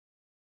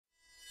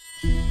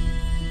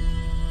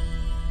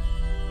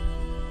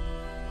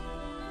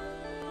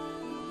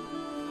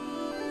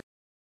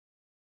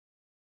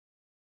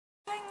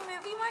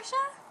movie, Marcia?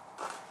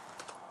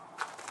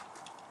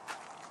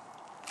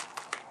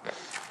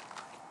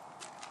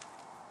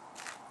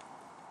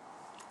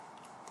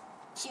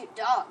 Cute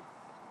dog.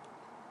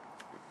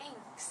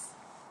 Thanks.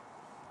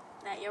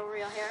 That your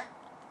real hair?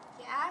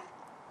 Yeah?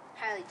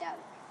 Highly doubt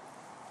it.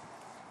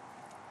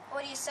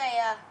 What do you say,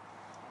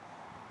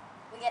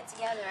 we get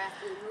together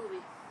after the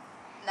movie?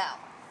 No.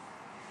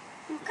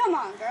 Well, come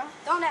on, girl.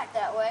 Don't act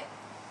that way.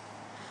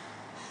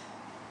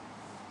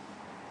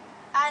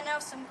 I know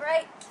some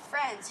great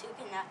friends who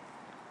can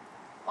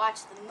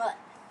watch the mud.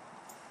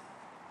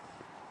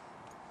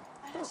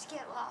 Why don't you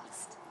get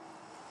lost?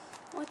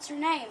 What's your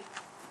name?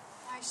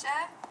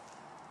 Marcia?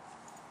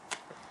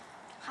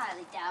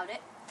 Highly doubt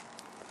it.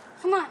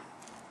 Come on.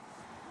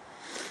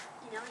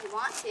 You know you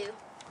want to.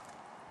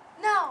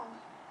 No.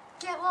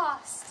 Get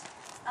lost.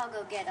 I'll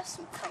go get us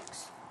some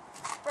Cokes.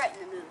 Right in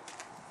the mood.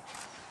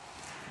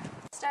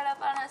 Start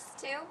up on us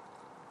too?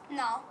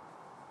 No.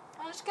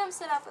 Why don't you come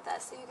sit up with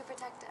us so you can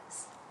protect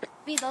us?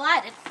 Be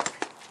delighted.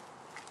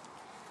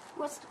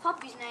 What's the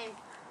puppy's name?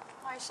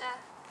 Marcia.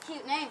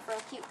 Cute name for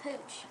a cute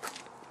pooch.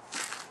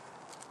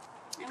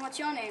 And what's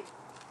your name?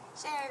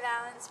 Cherry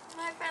Valens.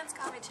 My friends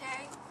call me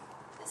Cherry.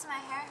 This is my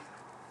hair.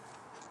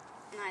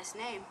 Nice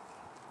name.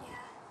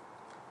 Yeah.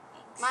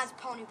 Thanks. Mine's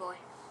Ponyboy.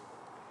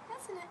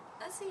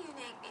 That's a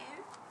unique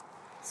name.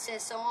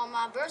 Says so on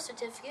my birth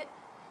certificate.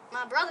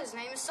 My brother's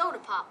name is Soda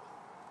Pop.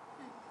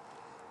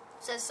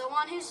 Says so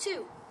on his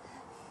too.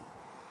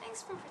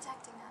 Thanks for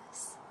protecting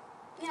us.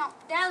 You know,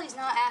 Daddy's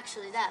not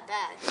actually that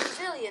bad. He's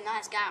really a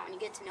nice guy when you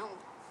get to know him.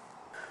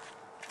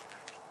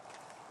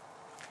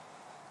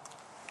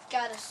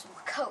 Got us some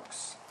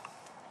Cokes.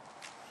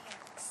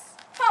 Thanks.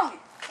 Pony,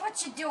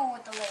 what you doing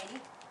with the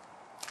lady?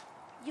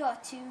 You're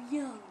too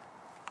young.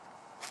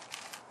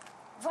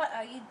 What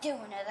are you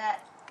doing to that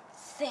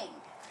thing?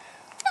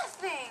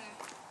 Nothing.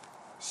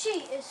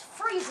 She is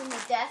freezing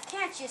to death.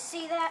 Can't you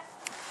see that?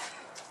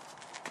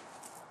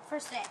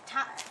 First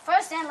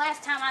and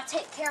last time I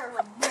take care of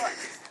a boy.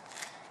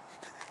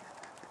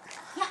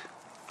 Yeah.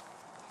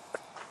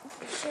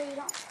 You sure you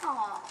don't?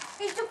 Aw,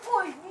 is the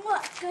boy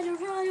mutt gonna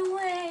run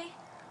away?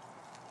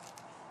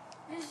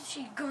 Isn't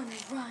she gonna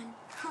run,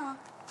 huh?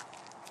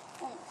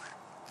 Oh,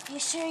 you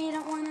sure you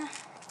don't wanna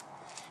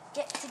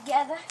get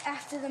together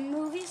after the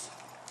movies?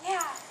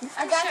 Yeah.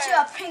 I got you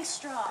a pink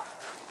straw.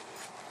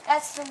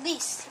 That's the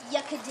least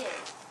you could do,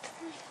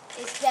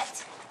 is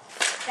get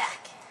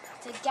back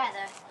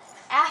together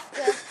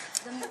after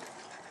the movie.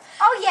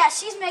 Oh yeah,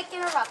 she's making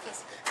a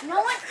ruckus. You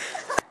know what?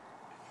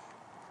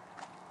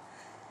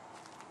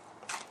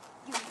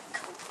 You go.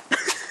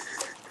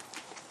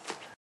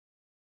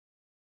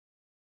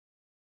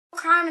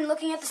 Crime and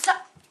looking at the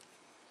stuff.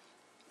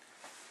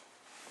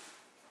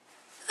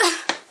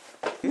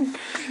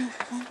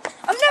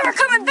 I'm never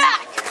coming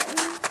back!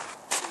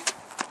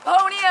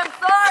 Pony, I'm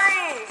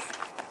sorry!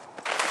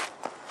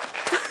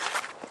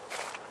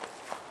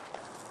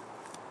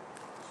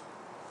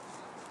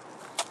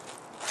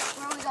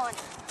 Where are we going?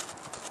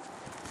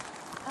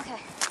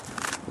 Okay.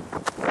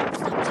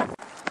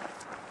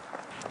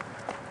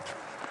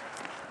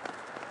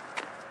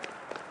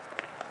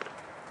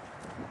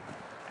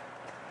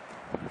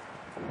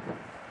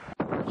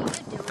 What are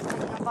you doing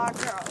picking up our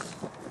girls?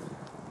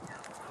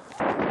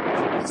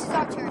 This is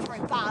our territory,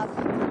 Bob.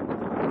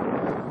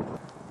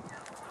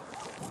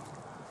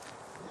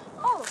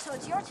 Oh, so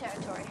it's your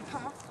territory,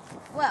 huh?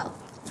 Well,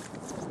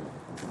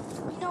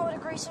 you know what a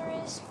greaser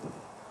is?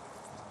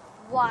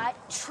 White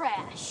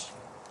trash.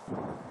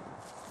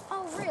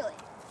 Oh, really?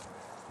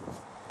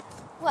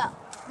 Well,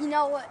 you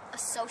know what a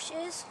Soc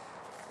is?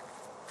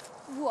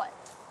 What?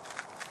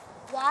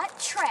 White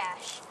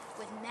trash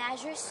with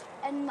mattress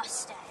and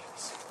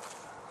Mustangs.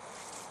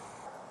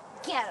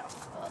 Get 'em.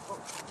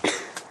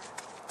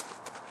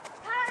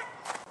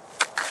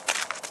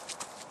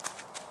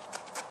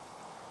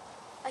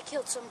 I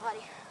killed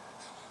somebody.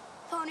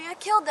 Pony, I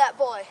killed that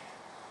boy.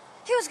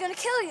 He was gonna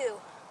kill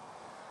you.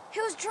 He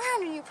was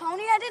drowning you,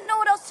 Pony. I didn't know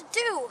what else to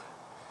do.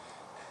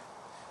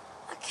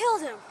 I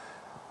killed him.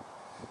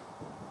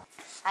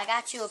 I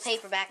got you a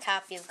paperback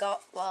copy of,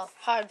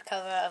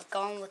 hardcover of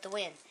Gone with the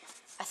Wind.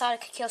 I thought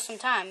it could kill some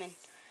time and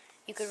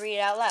you could read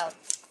it out loud.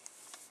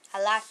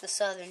 I liked the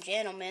Southern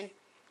gentlemen,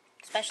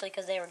 especially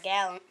because they were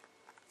gallant.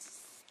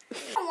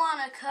 I don't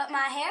want to cut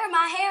my hair.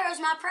 My hair is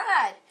my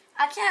pride.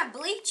 I can't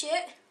bleach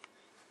it.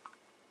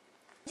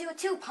 Do it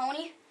too,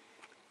 Pony.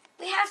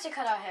 We have to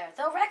cut our hair.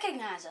 They'll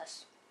recognize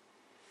us.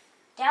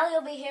 Dally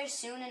will be here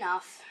soon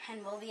enough,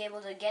 and we'll be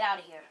able to get out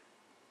of here.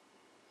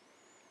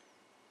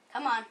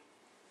 Come on.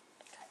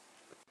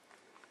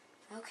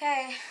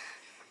 Okay.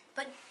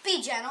 But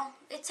be gentle.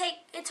 It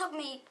took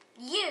me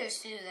years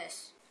to do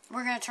this.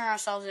 We're going to turn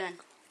ourselves in.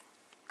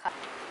 Cut.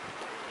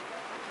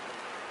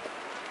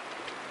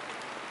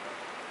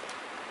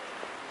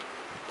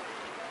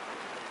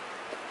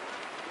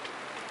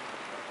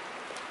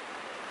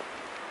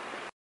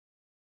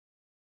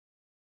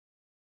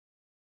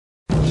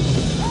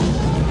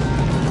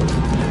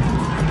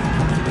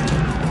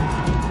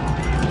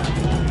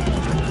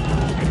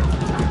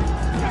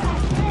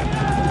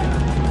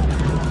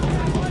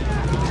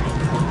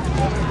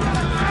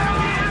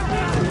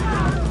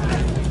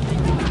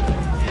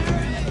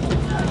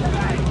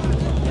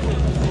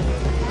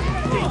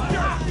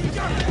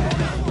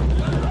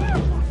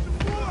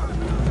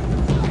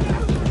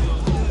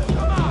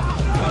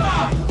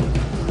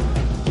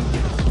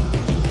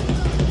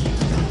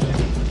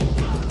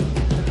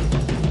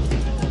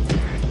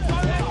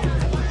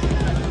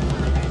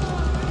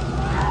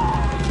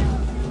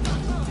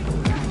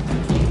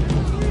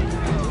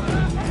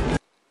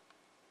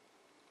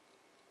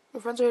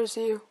 friends are here to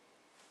see you.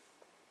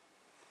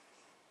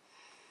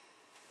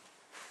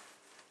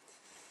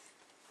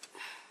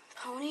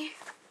 Pony?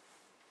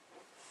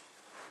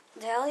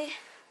 Dally?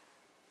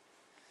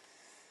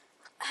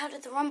 How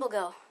did the rumble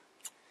go?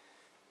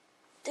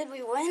 Did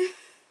we win?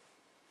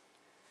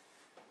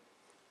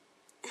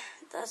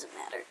 It doesn't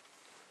matter.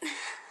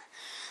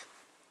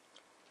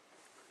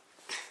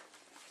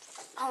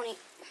 Pony,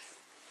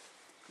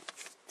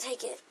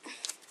 take it.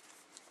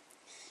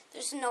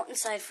 There's a note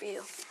inside for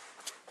you.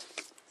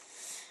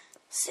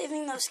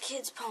 Saving those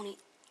kids, Pony.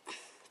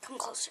 Come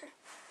closer.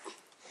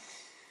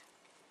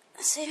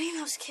 Saving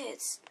those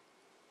kids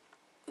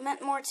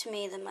meant more to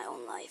me than my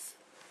own life.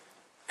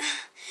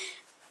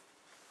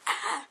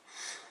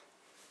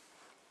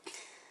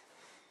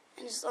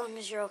 And as long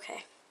as you're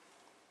okay.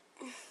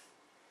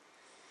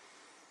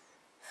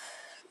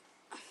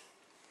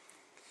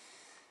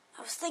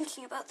 I was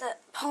thinking about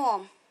that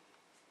poem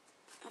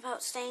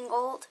about staying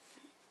gold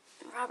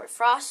and Robert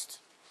Frost.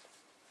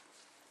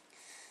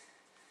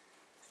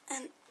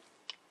 And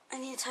I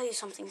need to tell you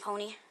something,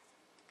 Pony.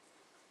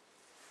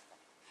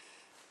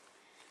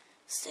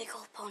 Stay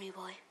gold,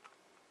 Ponyboy.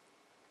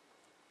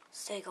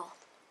 Stay gold.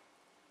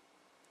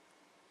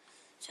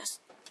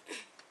 Just,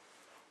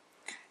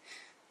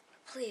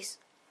 please,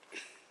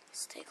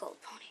 stay gold,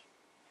 Pony.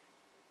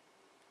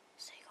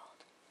 Stay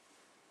gold.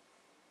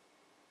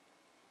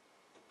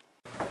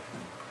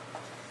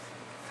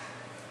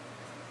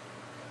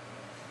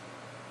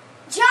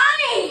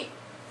 Johnny!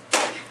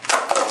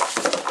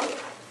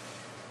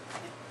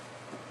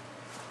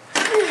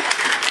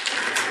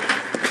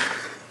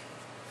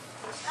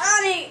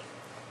 Johnny!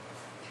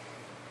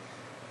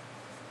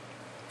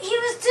 He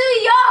was too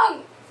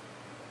young!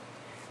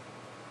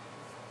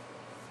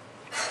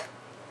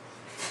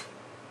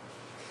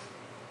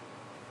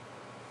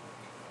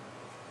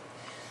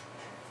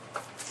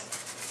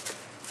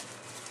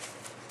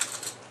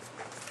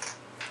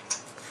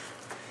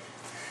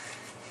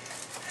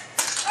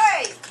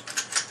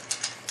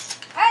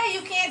 Hey,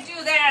 you can't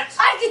do that!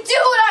 I can do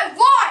what I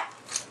want!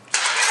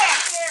 Get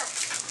back there!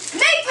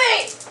 Make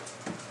me!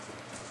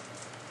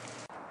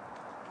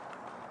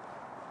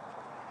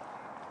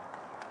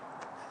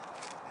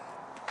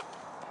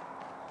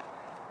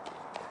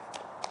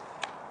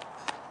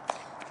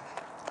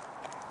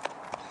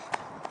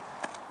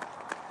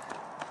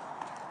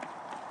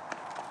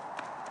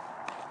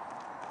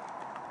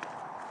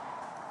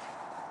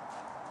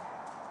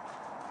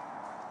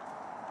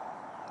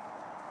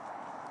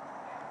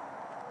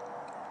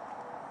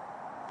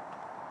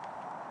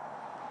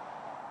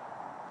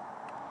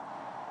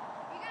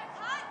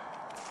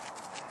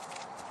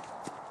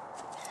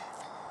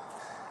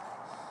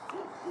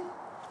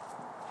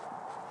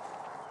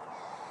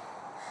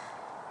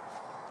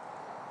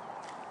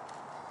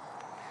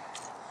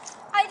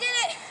 I did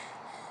it!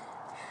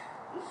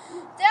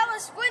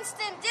 Dallas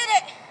Winston did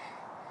it!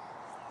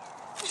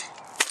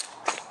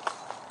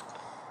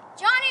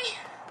 Johnny!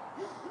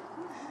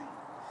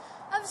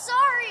 I'm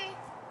sorry!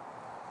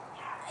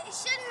 I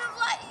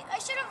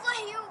should have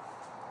let you...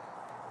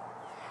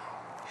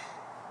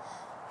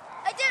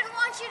 I didn't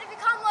want you to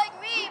become like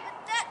me,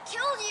 but that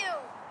killed you!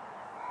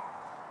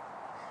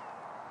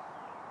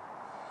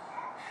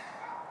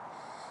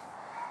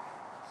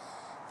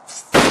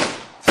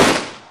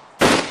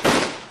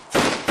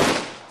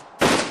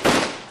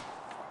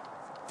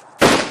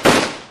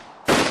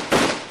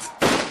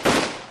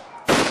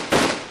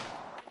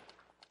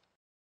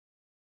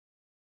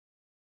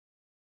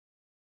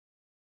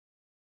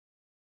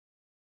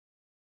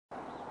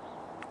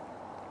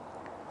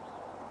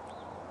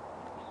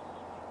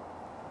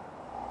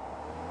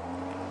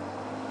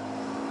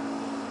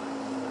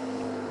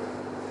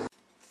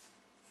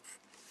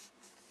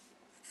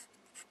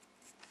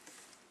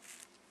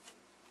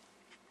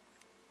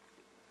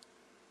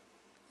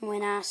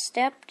 When I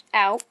stepped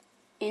out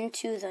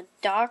into the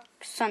dark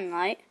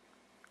sunlight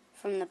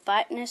from the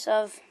brightness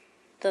of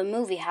the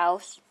movie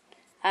house,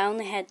 I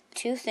only had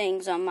two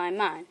things on my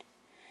mind: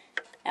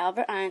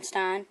 Albert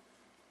Einstein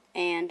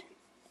and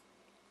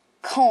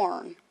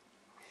corn.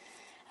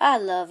 I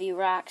love you,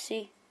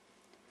 Roxy.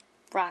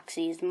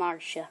 Roxy is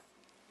Marcia.